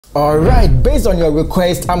Alright, based on your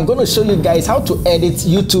request, I'm going to show you guys how to edit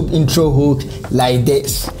YouTube intro hook like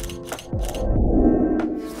this.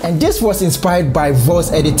 And this was inspired by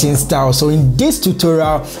voice editing style. So in this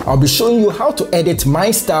tutorial, I'll be showing you how to edit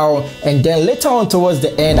my style, and then later on towards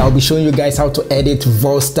the end, I'll be showing you guys how to edit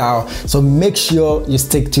voice style. So make sure you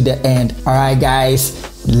stick to the end. Alright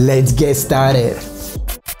guys, let's get started.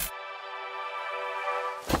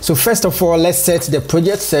 So first of all, let's set the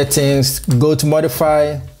project settings. Go to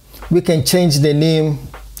modify. We can change the name.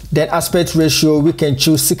 Then aspect ratio, we can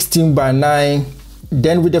choose 16:9.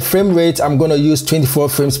 Then with the frame rate, I'm going to use 24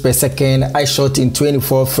 frames per second. I shot in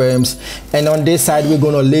 24 frames. And on this side, we're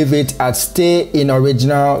going to leave it at stay in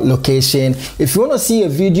original location. If you want to see a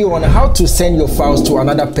video on how to send your files to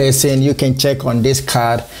another person, you can check on this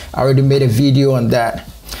card. I already made a video on that.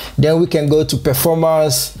 Then we can go to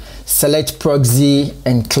performance, select proxy,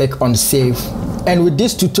 and click on save. And with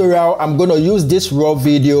this tutorial, I'm going to use this raw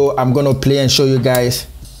video. I'm going to play and show you guys.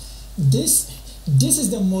 This is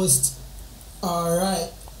the most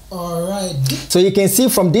Alright. So you can see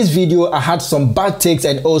from this video, I had some bad takes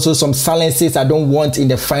and also some silences I don't want in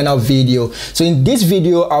the final video. So in this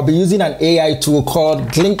video, I'll be using an AI tool called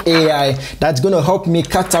Glink AI that's going to help me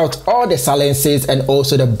cut out all the silences and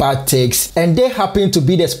also the bad takes. And they happen to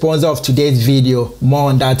be the sponsor of today's video. More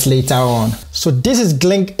on that later on. So this is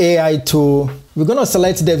Glink AI tool. We're going to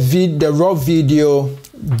select the raw video,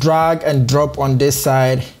 drag and drop on this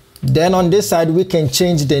side. Then on this side, we can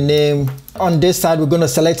change the name. On this side, we're going to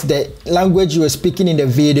select the language you were speaking in the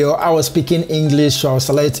video. I was speaking English, so I'll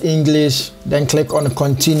select English, then click on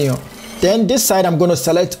continue. Then this side, I'm going to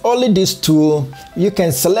select only this tool. You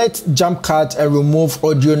can select jump cut and remove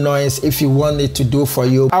audio noise if you want it to do for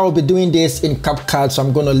you. I will be doing this in CapCut, so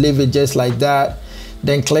I'm going to leave it just like that.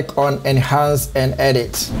 Then click on enhance and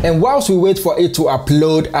edit. And whilst we wait for it to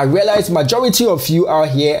upload, I realize majority of you out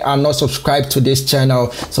here are not subscribed to this channel.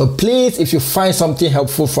 So please, if you find something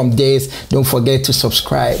helpful from this, don't forget to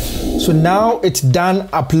subscribe. So now it's done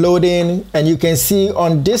uploading, and you can see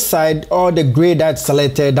on this side, all the gray that's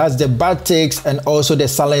selected, that's the bad takes and also the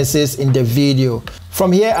silences in the video.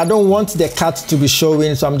 From here, I don't want the cut to be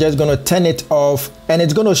showing, so I'm just going to turn it off, and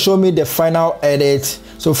it's going to show me the final edit.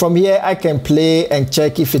 So from here, I can play and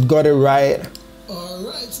check if it got it right.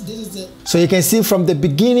 Alright, this is it. So you can see from the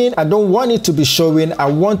beginning, I don't want it to be showing. I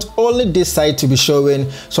want only this side to be showing.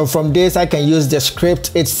 So from this, I can use the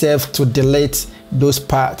script itself to delete those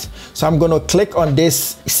parts. So I'm going to click on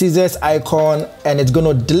this scissors icon, and it's going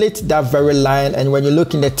to delete that very line. And when you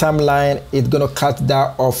look in the timeline, it's going to cut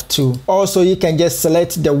that off too. Also, you can just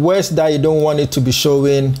select the words that you don't want it to be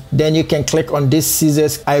showing. Then you can click on this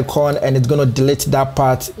scissors icon, and it's going to delete that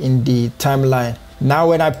part in the timeline. Now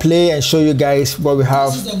when I play and show you guys what we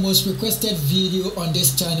have. This is the most requested video on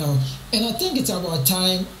this channel, and I think it's about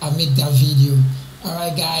time I make that video.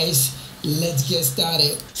 Alright guys, let's get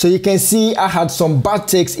started. So you can see I had some bad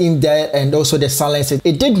takes in there and also the silences.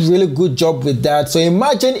 It did really good job with that. So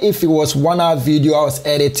imagine if it was 1 hour video I was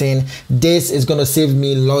editing. This is gonna save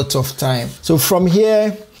me lots of time. So from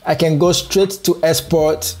here, I can go straight to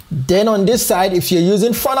export. Then on this side, if you're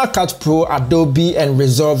using Final Cut Pro, Adobe, and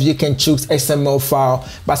Resolve, you can choose XML file.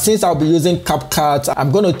 But since I'll be using CapCut,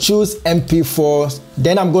 I'm going to choose MP4.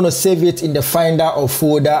 Then I'm going to save it in the finder or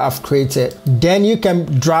folder I've created. Then you can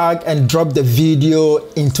drag and drop the video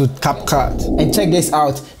into CapCut. And check this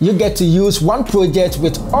out. You get to use one project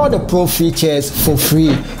with all the pro features for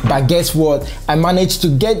free. But guess what? I managed to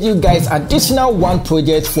get you guys additional one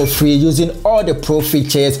project for free using all the pro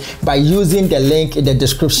features by using the link in the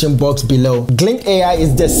description box below. Glink AI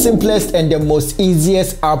is the simplest and the most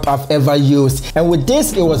easiest app I've ever used. And with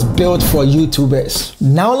this, it was built for YouTubers.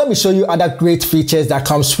 Now let me show you other great features that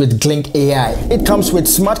comes with Glink AI. It comes with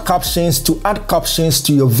smart captions to add captions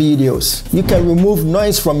to your videos. You can remove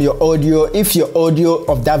noise from your audio if your audio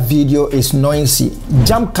of that video is noisy.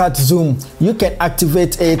 Jump cut zoom, you can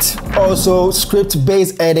activate it. Also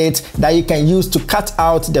script-based edit that you can use to cut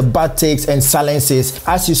out the bad takes and silences,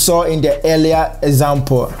 as you saw in the earlier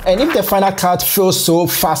example. And if the Final Cut feels so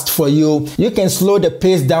fast for you, you can slow the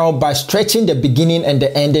pace down by stretching the beginning and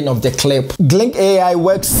the ending of the clip. Glink AI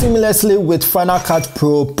works seamlessly with Final Cut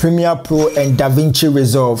Pro, Premiere Pro, and DaVinci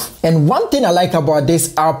Resolve. And one thing I like about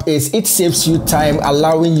this app is it saves you time,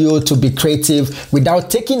 allowing you to be creative without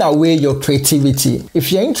taking away your creativity.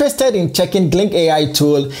 If you're interested in checking Glink AI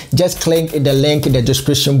tool, just click the link in the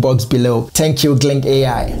description box below. Thank you, Glink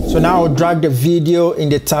AI. So now I'll drag the video in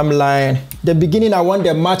the timeline. The beginning, I want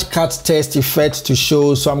the match cut test effect to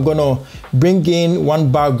show, so I'm gonna bring in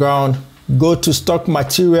one background, go to stock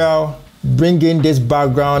material, bring in this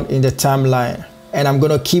background in the timeline. and I'm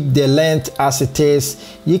gonna keep the length as it is.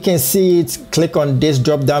 You can see it, click on this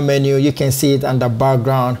drop down menu, you can see it under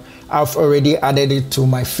background. I've already added it to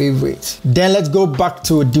my favorite. Then let's go back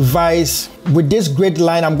to device. With this grid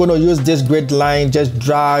line, I'm gonna use this grid line, just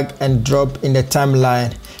drag and drop in the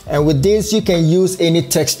timeline. And with this, you can use any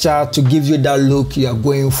texture to give you that look you are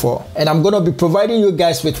going for. And I'm gonna be providing you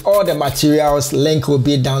guys with all the materials. Link will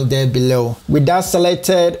be down there below. With that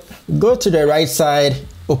selected, go to the right side.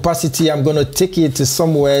 Opacity, I'm gonna take it to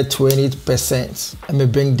somewhere 20%. Let me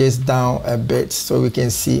bring this down a bit so we can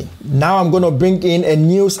see. Now I'm gonna bring in a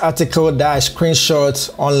news article that I screenshot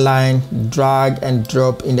online, drag and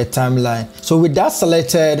drop in the timeline. So with that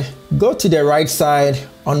selected, go to the right side.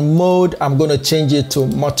 On mode, I'm gonna change it to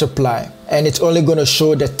multiply, and it's only gonna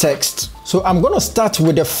show the text. So I'm gonna start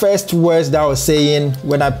with the first words that I was saying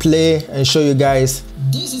when I play and show you guys.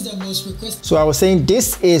 This is the most requested. So I was saying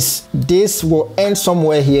this will end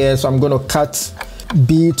somewhere here. So I'm gonna cut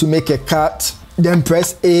B to make a cut. Then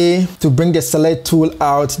press A to bring the select tool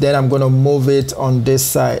out. Then I'm gonna move it on this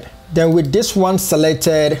side. Then with this one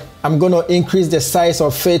selected, I'm gonna increase the size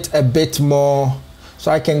of it a bit more.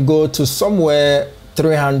 So I can go to somewhere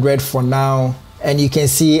 300 for now. And you can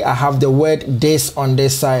see I have the word this on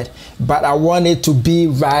this side, but I want it to be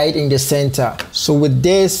right in the center. So with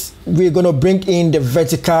this, we're gonna bring in the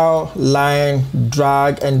vertical line,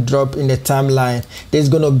 drag and drop in the timeline. This is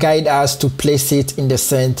gonna guide us to place it in the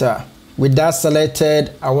center. With that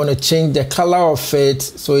selected, I want to change the color of it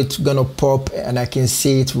so it's gonna pop and I can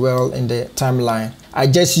see it well in the timeline. I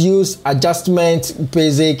just use adjustment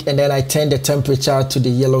basic and then I turn the temperature to the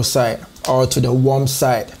yellow side or to the warm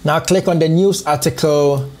side. Now click on the news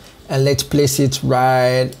article and let's place it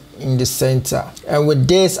right in the center. And with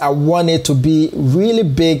this, I want it to be really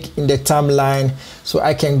big in the timeline, so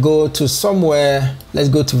I can go to somewhere, let's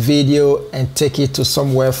go to video and take it to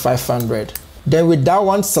somewhere 500. Then with that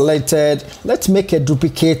one selected, let's make a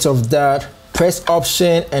duplicate of that. Press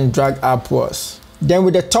Option and drag upwards. Then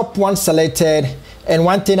with the top one selected, and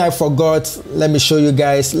one thing I forgot, let me show you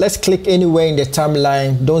guys. Let's click anywhere in the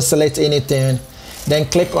timeline, don't select anything. Then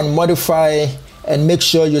click on modify and make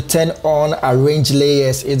sure you turn on arrange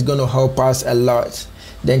layers. It's gonna help us a lot.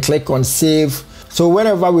 Then click on save. So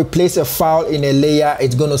whenever we place a file in a layer,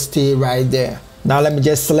 it's gonna stay right there. Now let me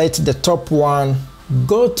just select the top one,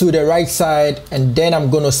 go to the right side, and then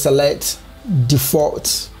I'm gonna select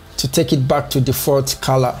default to take it back to default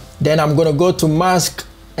color. Then I'm gonna go to mask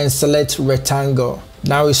and select rectangle.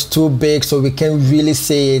 Now it's too big so we can't really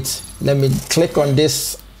see it. Let me click on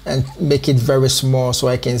this and make it very small so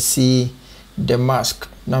I can see the mask.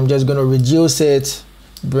 Now I'm just gonna reduce it,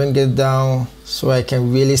 bring it down so I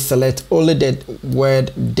can really select only the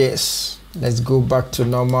word this. Let's go back to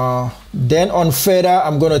normal. Then on feather,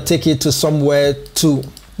 I'm gonna take it to somewhere 2.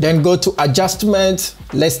 Then go to adjustment.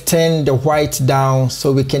 Let's turn the white down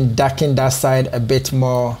so we can darken that side a bit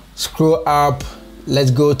more. Scroll up.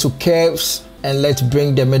 Let's go to curves and let's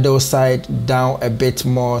bring the middle side down a bit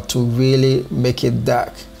more to really make it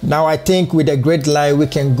dark. Now I think with the grid line we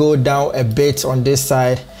can go down a bit on this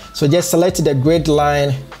side. So just select the grid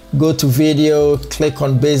line, go to video, click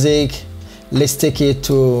on basic. Let's take it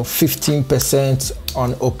to 15%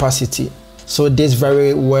 on opacity. So this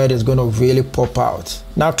very word is gonna really pop out.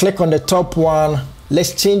 Now click on the top one.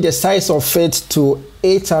 Let's change the size of it to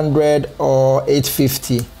 800 or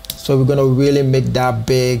 850. So we're gonna really make that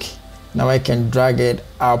big. Now I can drag it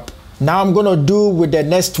up. Now I'm gonna do with the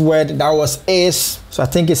next word that was is. So I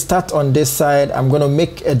think it starts on this side. I'm gonna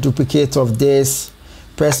make a duplicate of this,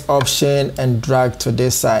 press Option and drag to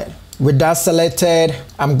this side. With that selected,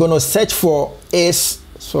 I'm gonna search for is.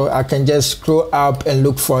 So I can just scroll up and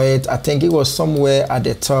look for it. I think it was somewhere at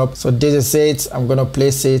the top. So this is it. I'm gonna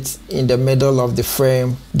place it in the middle of the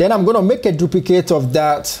frame. Then I'm gonna make a duplicate of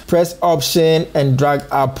that, press Option and drag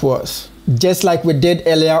upwards. Just like we did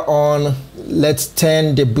earlier on, let's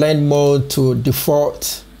turn the blend mode to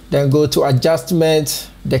default. Then go to adjustment,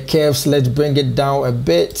 the curves, let's bring it down a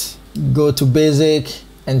bit. Go to basic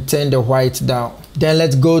and turn the white down. Then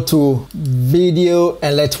let's go to video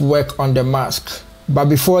and let's work on the mask. But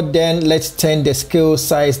before then, let's turn the scale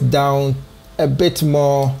size down a bit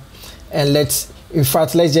more, and let's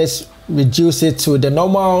just reduce it to the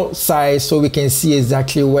normal size so we can see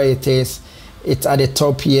exactly where it is. It's at the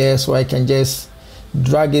top here, so I can just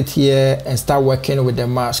drag it here and start working with the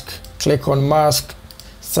mask. Click on mask,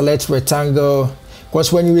 select rectangle,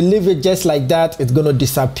 because when you leave it just like that, it's gonna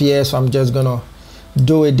disappear. So I'm just gonna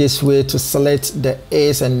do it this way to select the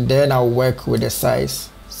ace, and then I'll work with the size.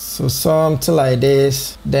 So something like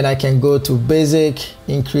this. Then I can go to basic,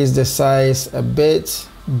 increase the size a bit,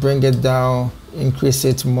 bring it down. increase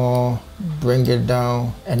it more, bring it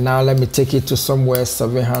down, and now let me take it to somewhere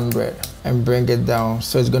 700 and bring it down.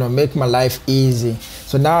 So it's gonna make my life easy.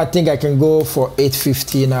 So now I think I can go for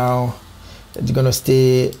 850 now. It's gonna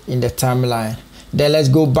stay in the timeline. Then let's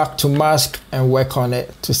go back to mask and work on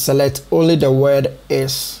it to select only the word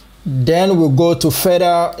is. Then we'll go to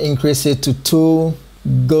feather, increase it to 2,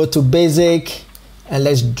 go to basic, and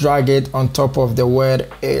let's drag it on top of the word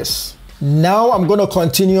is. Now I'm going to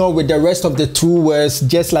continue with the rest of the 2 words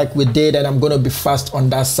just like we did, and I'm going to be fast on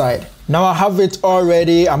that side. Now I have it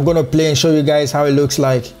already. I'm going to play and show you guys how it looks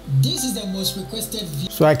like. This is the most requested video.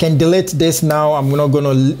 So I can delete this now. I'm not going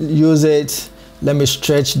to use it. Let me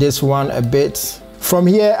stretch this one a bit. From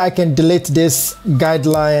here, I can delete this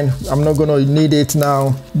guideline. I'm not gonna need it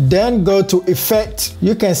now. Then go to effect.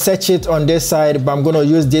 You can search it on this side, but I'm gonna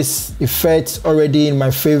use this effect already in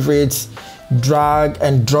my favorites. Drag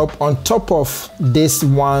and drop on top of these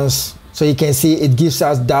ones. So you can see it gives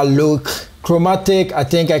us that look. Chromatic, I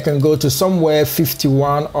think I can go to somewhere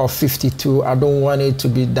 51 or 52. I don't want it to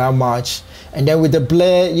be that much. And then with the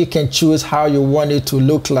blur, you can choose how you want it to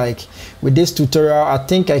look like. With this tutorial, I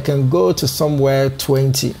think I can go to somewhere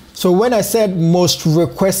 20. So when I said most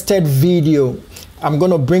requested video, I'm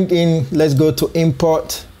gonna bring in, let's go to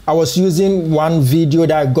import. I was using one video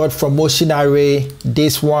that I got from Motion Array,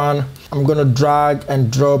 this one. I'm gonna drag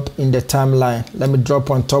and drop in the timeline. Let me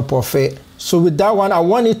drop on top of it. So with that one, I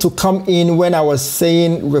want it to come in when I was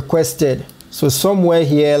saying requested. So somewhere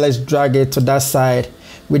here, let's drag it to that side.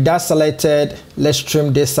 With that selected, let's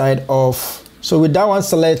trim this side off. So with that one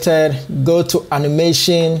selected, go to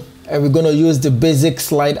animation, and we're gonna use the basic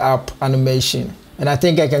slide up animation. And I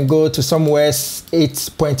think I can go to somewhere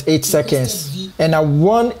 8.8 seconds. And I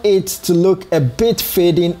want it to look a bit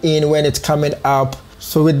fading in when it's coming up.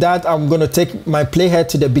 So with that, I'm gonna take my playhead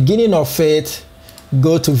to the beginning of it,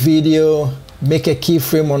 go to video, make a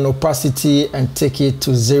keyframe on opacity and take it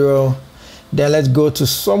to 0. Then let's go to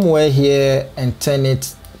somewhere here and turn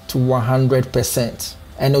it to 100%.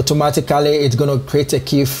 And automatically it's gonna create a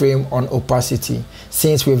keyframe on opacity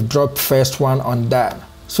since we've dropped first one on that.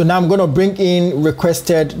 So now I'm gonna bring in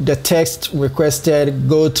requested, the text requested,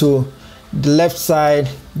 go to the left side,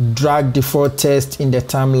 drag default text in the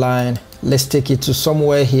timeline. Let's take it to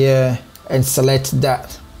somewhere here and select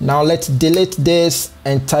that. Now let's delete this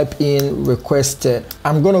and type in requested.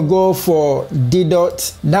 I'm gonna go for D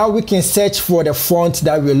dot. Now we can search for the font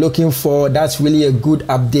that we're looking for. That's really a good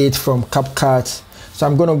update from CapCut. So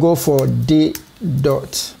I'm gonna go for D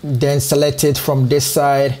dot, then select it from this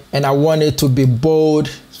side, and I want it to be bold.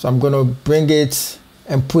 So I'm gonna bring it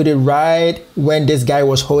and put it right when this guy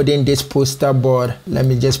was holding this poster board. Let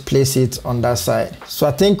me just place it on that side. So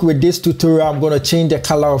I think with this tutorial, I'm gonna change the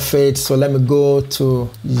color of it. So let me go to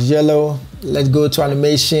yellow. Let's go to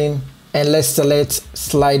animation and let's select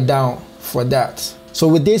slide down for that. So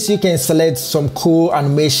with this, you can select some cool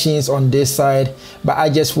animations on this side, but I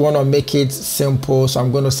just wanna make it simple. So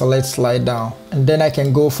I'm gonna select slide down and then I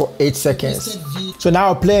can go for 8 seconds. So now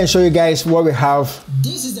I'll play and show you guys what we have.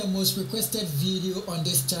 This is the most requested video on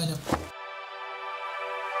this channel.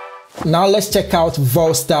 Now let's check out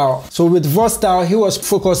Volstyle. So with Volstyle, he was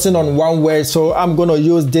focusing on one word, so I'm gonna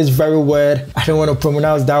use this very word. I don't want to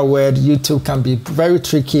pronounce that word. YouTube can be very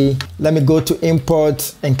tricky. Let me go to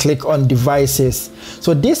import and click on devices.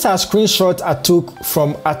 So these are screenshots I took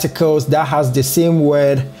from articles that has the same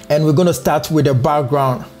word, and we're gonna start with the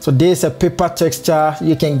background. So there's a paper texture.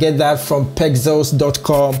 You can get that from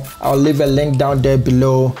pexels.com. I'll leave a link down there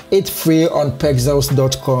below. It's free on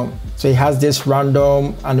pexels.com. So it has this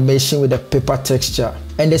random animation with a paper texture.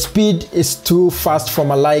 And the speed is too fast for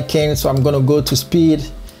my liking, so I'm gonna go to speed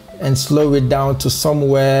and slow it down to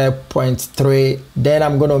somewhere 0.3. Then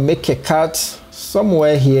I'm gonna make a cut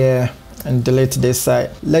somewhere here and delete this side.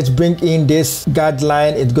 Let's bring in this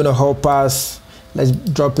guideline. It's gonna help us. Let's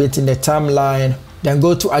drop it in the timeline. Then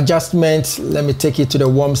go to adjustments. Let me take it to the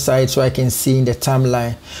warm side so I can see in the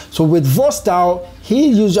timeline. So with Volstyle, he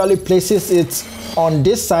usually places it on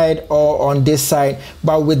this side or on this side,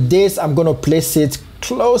 but with this, I'm gonna place it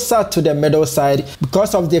closer to the middle side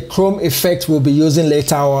because of the chrome effect we'll be using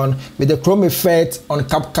later on. With the chrome effect on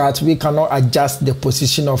CapCut, we cannot adjust the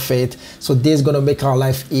position of it, so this is gonna make our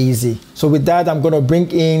life easy. So with that, I'm gonna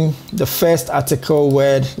bring in the first article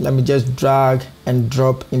word. Let me just drag and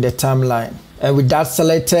drop in the timeline. And with that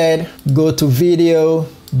selected, go to video,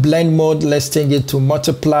 blend mode, let's take it to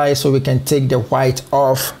multiply so we can take the white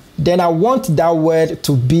off. Then I want that word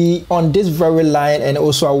to be on this very line, and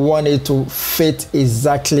also I want it to fit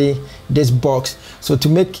exactly this box. So to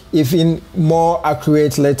make even more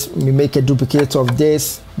accurate, let me make a duplicate of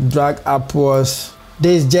this, drag upwards.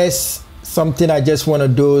 This is just something I just want to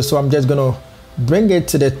do, so I'm just gonna bring it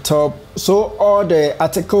to the top. So all the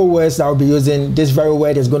article words that I'll be using, this very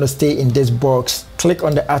word is going to stay in this box. Click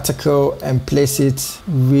on the article and place it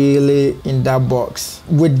really in that box.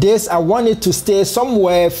 With this, I want it to stay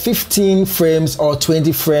somewhere 15 frames or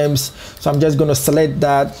 20 frames. So I'm just going to select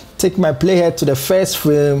that, take my playhead to the first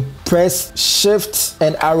frame, press shift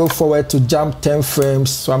and arrow forward to jump 10 frames.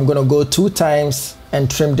 So I'm going to go 2 times and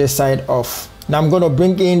trim this side off. Now I'm going to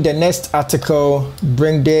bring in the next article,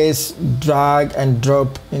 bring this, drag and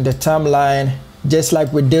drop in the timeline, just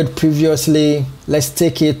like we did previously. Let's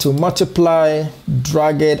take it to multiply,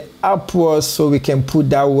 drag it upwards so we can put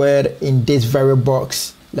that word in this very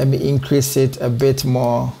box. Let me increase it a bit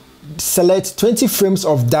more. Select 20 frames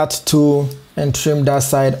of that tool and trim that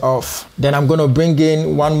side off. Then I'm going to bring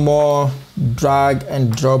in one more, drag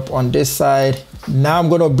and drop on this side. Now I'm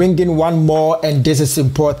going to bring in one more, and this is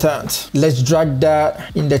important. Let's drag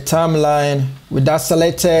that in the timeline. With that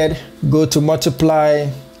selected, go to multiply.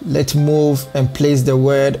 Let's move and place the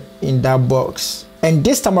word in that box. And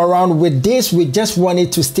this time around with this, we just want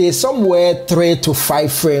it to stay somewhere 3 to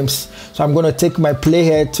 5 frames. So I'm going to take my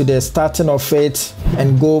playhead to the starting of it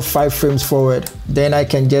and go 5 frames forward. Then I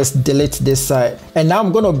can just delete this side. And now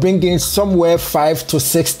I'm going to bring in somewhere 5 to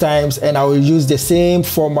 6 times, and I will use the same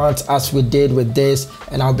format as we did with this,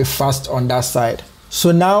 and I'll be fast on that side.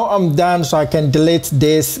 So now I'm done, so I can delete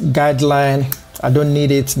this guideline. I don't need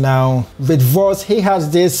it now. With Voss, he has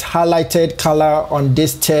this highlighted color on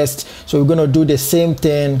this text. So we're going to do the same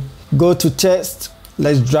thing. Go to text.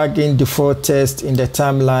 Let's drag in default text in the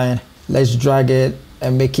timeline. Let's drag it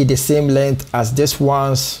and make it the same length as this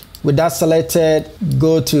one's. With that selected,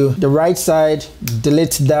 go to the right side,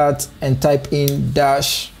 delete that and type in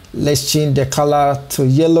dash. Let's change the color to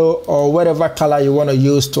yellow or whatever color you want to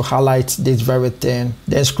use to highlight this very thing.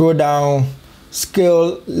 Then scroll down.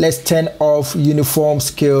 Scale, let's turn off uniform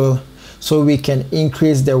scale so we can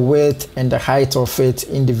increase the width and the height of it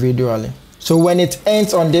individually. So when it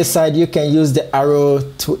ends on this side, you can use the arrow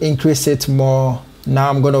to increase it more. Now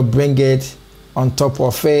I'm going to bring it on top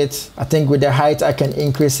of it. I think with the height, I can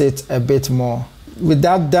increase it a bit more. With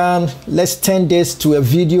that done, let's turn this to a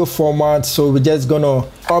video format. So we're just gonna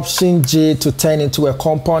Option G to turn into a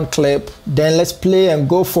compound clip. Then let's play and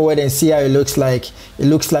go forward and see how it looks like. It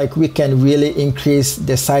looks like we can really increase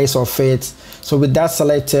the size of it. So with that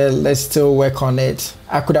selected, let's still work on it.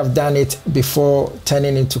 I could have done it before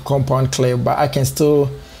turning into compound clip, but I can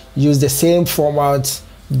still use the same format,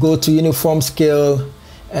 go to uniform scale,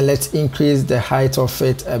 and let's increase the height of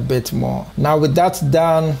it a bit more. Now with that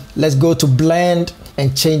done, let's go to blend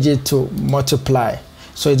and change it to multiply.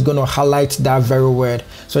 So it's going to highlight that very word.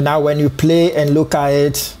 So now when you play and look at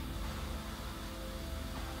it,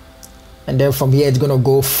 and then from here it's going to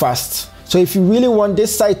go fast. So if you really want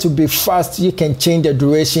this side to be fast, you can change the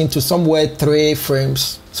duration to somewhere 3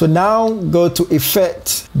 frames. So now go to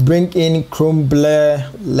effect, bring in chrome blur,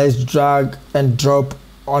 let's drag and drop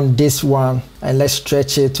on this one and let's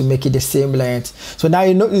stretch it to make it the same length. So now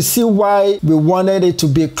you see why we wanted it to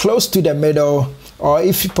be close to the middle, or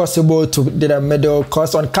if possible to the middle,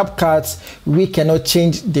 because on CapCut we cannot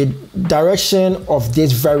change the direction of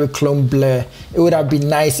this very clone blur. It would have been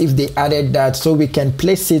nice if they added that, so we can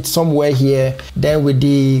place it somewhere here. Then with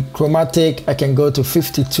the chromatic I can go to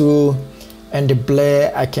 52, and the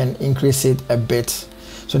blur I can increase it a bit.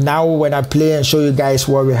 So now when I play and show you guys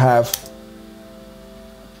what we have.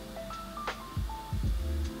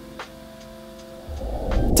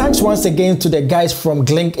 Thanks once again to the guys from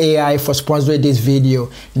Glink AI for sponsoring this video.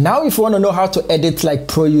 Now if you want to know how to edit like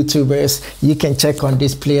pro YouTubers, you can check on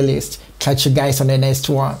this playlist. Catch you guys on the next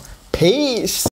one. Peace!